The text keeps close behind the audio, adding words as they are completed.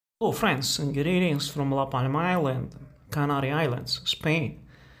Oh, friends, and greetings from La Palma Island, Canary Islands, Spain.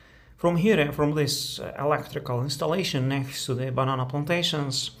 From here, from this electrical installation next to the banana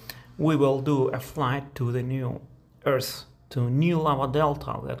plantations, we will do a flight to the new Earth, to new lava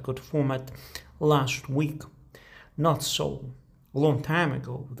delta that got formed last week. Not so long time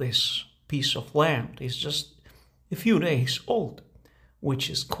ago, this piece of land is just a few days old, which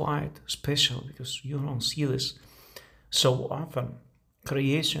is quite special because you don't see this so often.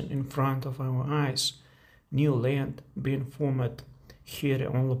 Creation in front of our eyes, new land being formed here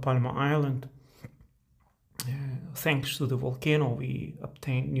on La Palma Island. Thanks to the volcano, we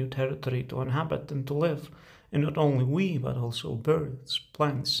obtained new territory to inhabit and to live. And not only we, but also birds,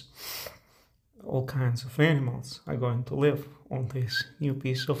 plants, all kinds of animals are going to live on this new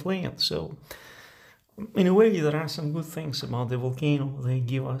piece of land. So, in a way, there are some good things about the volcano. They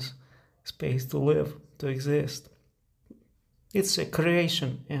give us space to live, to exist. It's a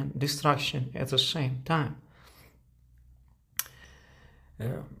creation and destruction at the same time.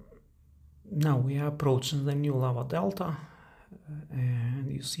 Now we are approaching the new lava delta, and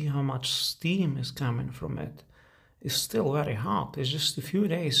you see how much steam is coming from it. It's still very hot. It's just a few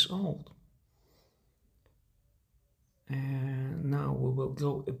days old. And now we will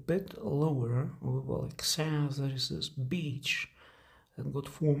go a bit lower. We will access, there is this beach that got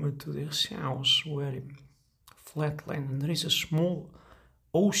formed to the south, very flatland, and there is a small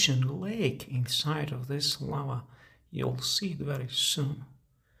ocean lake inside of this lava. You'll see it very soon.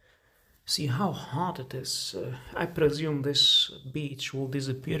 See how hot it is. I presume this beach will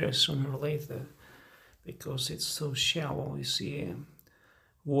disappear sooner or later because it's so shallow. You see,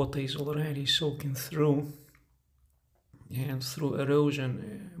 water is already soaking through, and through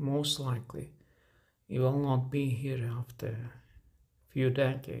erosion, most likely it will not be here after a few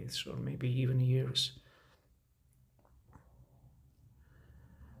decades or maybe even years.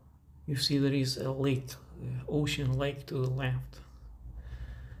 You see there is a lake, ocean lake to the left,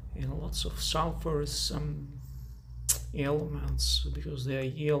 and lots of sulfurous elements because they are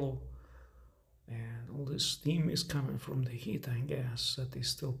yellow, and all the steam is coming from the heat and gas that is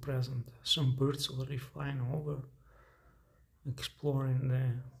still present. Some birds already flying over, exploring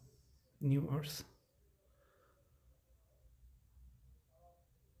the new Earth.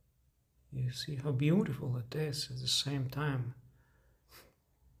 You see how beautiful it is at the same time.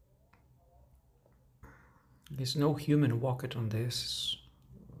 There's no human walked on this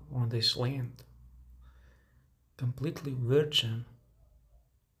land. Completely virgin.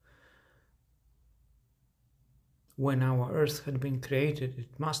 When our Earth had been created,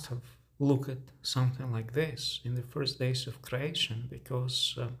 it must have looked something like this in the first days of creation,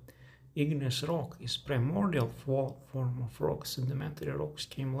 because igneous rock is primordial form of rock. Sedimentary rocks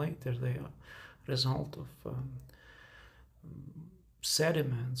came later. They are result of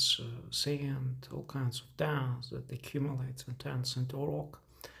sediments, sand, all kinds of dust that accumulates and turns into rock.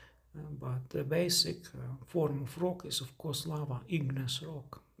 But the basic form of rock is, of course, lava, igneous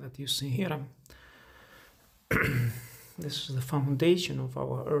rock that you see here. This is the foundation of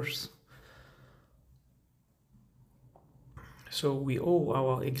our Earth. So we owe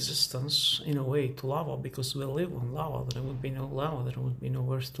our existence, in a way, to lava, because we live on lava. There would be no lava, there would be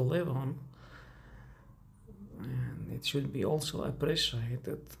no Earth to live on. And it should be also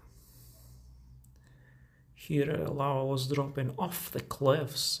appreciated. Here lava was dropping off the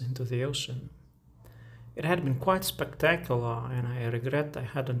cliffs into the ocean. It had been quite spectacular, and I regret I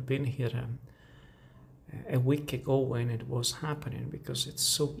hadn't been here a week ago when it was happening, because it's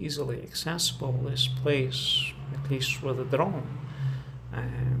so easily accessible, this place, at least with a drone.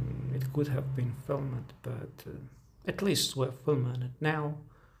 It could have been filmed, but at least we're filming it now.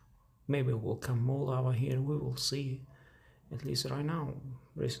 Maybe will come more lava here, we will see. At least right now,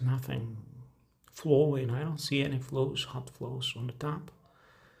 there is nothing flowing. I don't see any flows, hot flows on the top.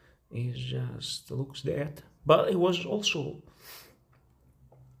 It just looks dead. But it was also,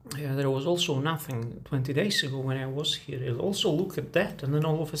 there was also nothing 20 days ago when I was here. It also looked at that, and then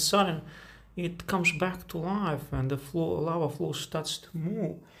all of a sudden it comes back to life, and the lava flow starts to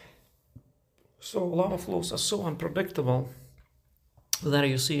move. So lava flows are so unpredictable. There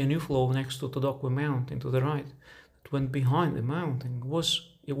you see a new flow next to Todokwe Mountain to the right that went behind the mountain.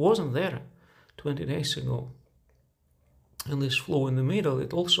 It wasn't there 20 days ago. And this flow in the middle,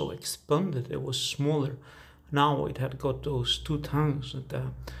 it also expanded. It was smaller. Now it had got those two tongues that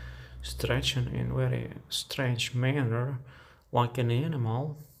are stretching in a very strange manner, like an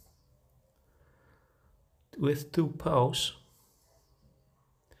animal with two paws.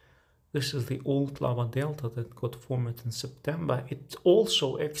 This is the old lava delta that got formed in September. It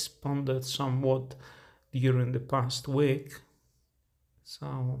also expanded somewhat during the past week.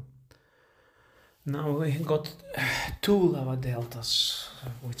 So now we got two lava deltas,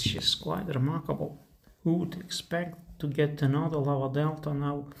 which is quite remarkable. Who would expect to get another lava delta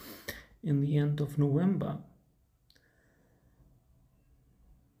now in the end of November?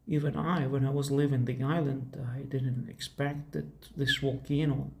 Even I, when I was leaving the island, I didn't expect that this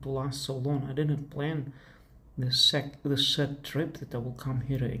volcano to last so long. I didn't plan the set trip that I will come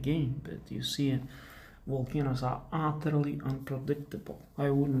here again, but you see, volcanoes are utterly unpredictable. I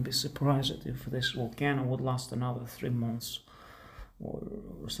wouldn't be surprised if this volcano would last another 3 months or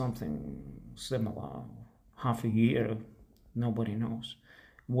something similar, half a year. Nobody knows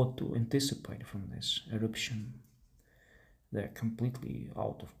what to anticipate from this eruption. They're completely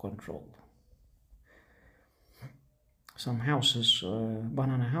out of control. Some houses,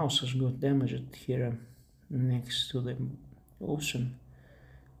 banana houses, got damaged here next to the ocean.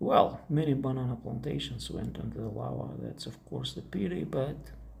 Well, many banana plantations went under the lava. That's of course the pity, but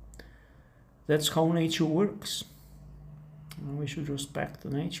that's how nature works. We should respect the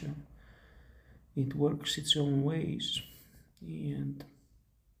nature. It works its own ways, and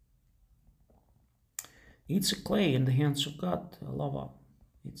it's a clay in the hands of God, lava.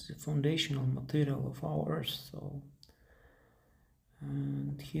 It's the foundational material of our earth. So,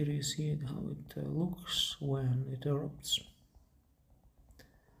 and here you see it, how it looks when it erupts.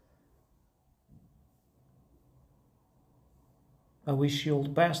 I wish you all the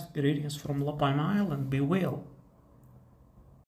best. Greetings from La Palma Island. Be well.